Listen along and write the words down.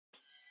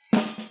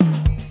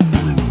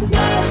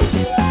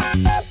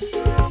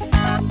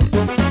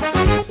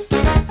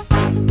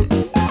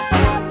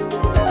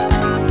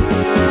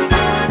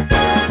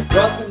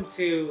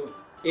to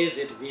Is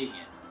It Vegan?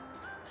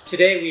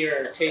 Today we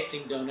are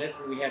tasting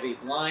donuts and we have a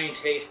blind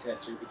taste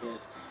tester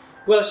because,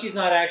 well, she's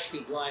not actually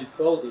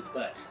blindfolded,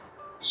 but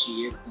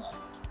she is blind.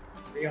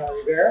 Brianna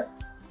Rivera?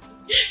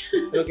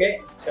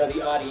 Okay, tell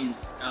the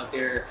audience out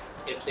there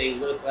if they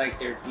look like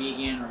they're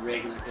vegan or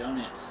regular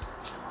donuts.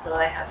 So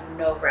I have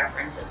no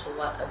reference into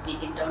what a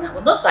vegan donut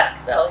would look like,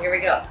 so here we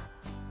go.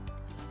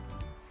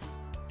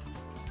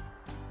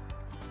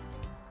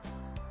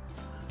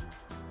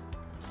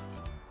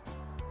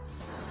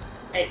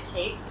 It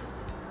tastes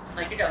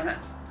like a donut.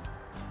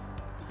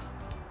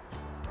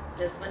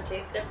 This one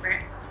tastes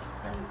different.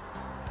 This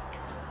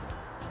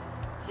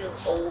one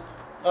feels old.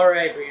 All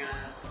right, Brianna,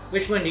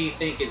 which one do you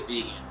think is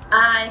vegan?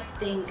 I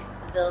think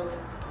the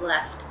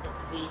left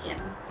is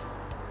vegan.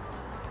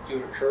 You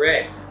were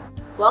correct.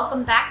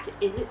 Welcome back to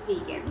Is It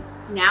Vegan?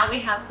 Now we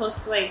have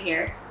Josue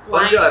here.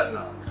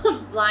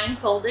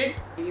 Blindfolded.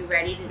 Are you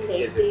ready to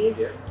taste these?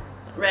 Yeah.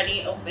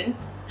 Ready, open.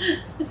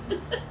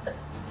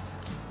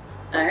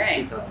 All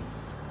right. 2 thumbs.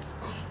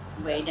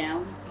 Way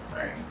down.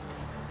 Sorry.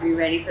 Are you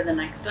ready for the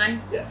next one?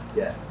 Yes,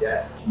 yes,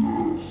 yes.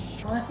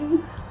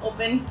 One,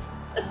 open.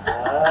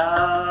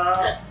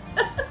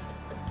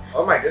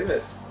 Oh my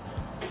goodness.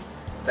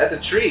 That's a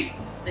treat.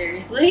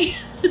 Seriously?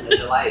 A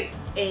delight.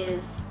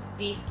 Is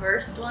the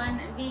first one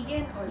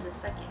vegan or the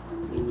second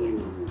one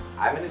vegan?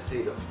 I'm gonna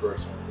say the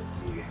first one is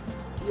vegan.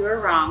 You're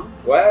wrong.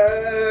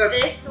 What?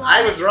 This one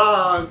I was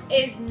wrong.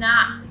 is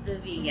not the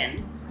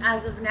vegan.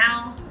 As of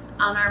now,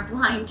 on our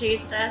blind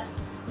taste test,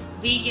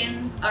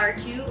 vegans are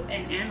 2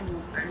 and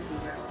animals are 0.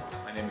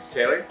 My name is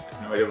Taylor. I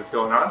have no idea what's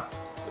going on.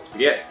 Let's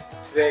begin.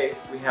 Today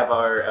we have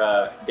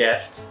our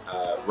guest,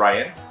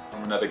 Ryan,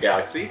 from another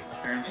galaxy,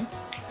 apparently.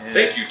 And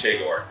Thank you,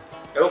 Taylor.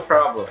 no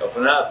problem.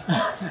 Open up.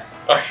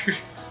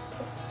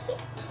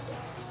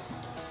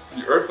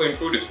 The earthling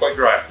food is quite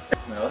dry.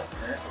 Smell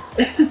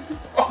it.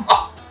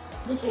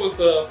 This was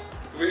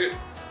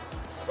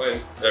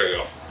there you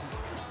go.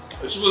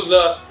 This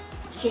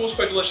one was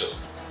quite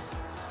delicious.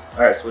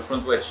 All right. So which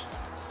one's which?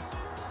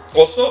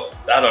 Well, so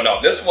I don't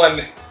know. This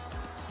one,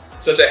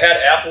 since it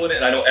had apple in it,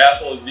 and I know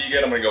apple is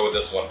vegan, I'm gonna go with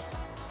this one.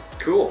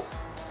 Cool.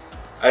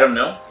 I don't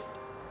know.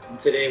 And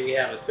today we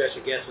have a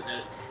special guest with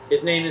us.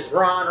 His name is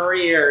Ron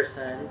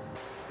Rierson.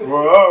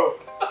 Whoa.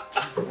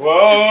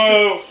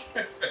 Whoa.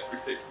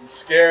 I'm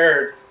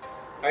scared.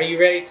 Are you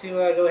ready to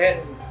go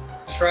ahead and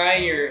try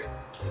your...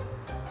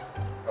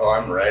 Oh,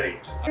 I'm ready.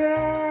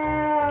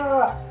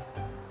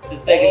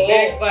 Just take a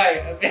big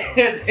bite.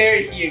 There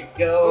you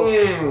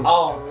go.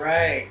 All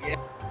right. Yeah.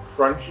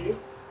 Crunchy.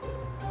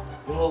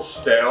 A little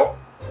stale.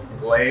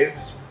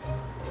 Glazed.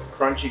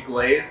 Crunchy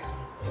glazed.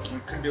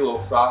 It could be a little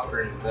softer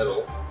in the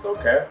middle. It's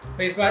okay.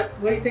 What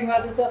do you think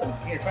about this other one?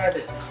 Here, try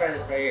this. Try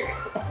this right here.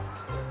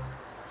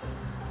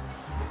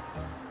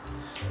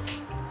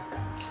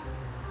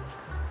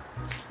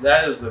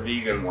 That is the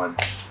vegan one.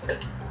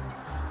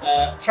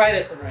 Try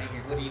this one right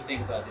here. What do you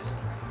think about this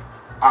one right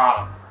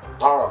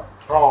here?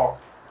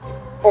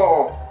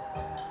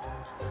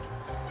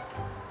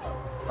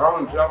 That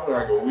one's definitely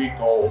like a week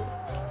old.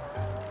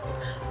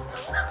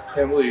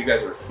 Can't believe you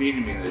guys are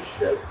feeding me this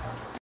shit.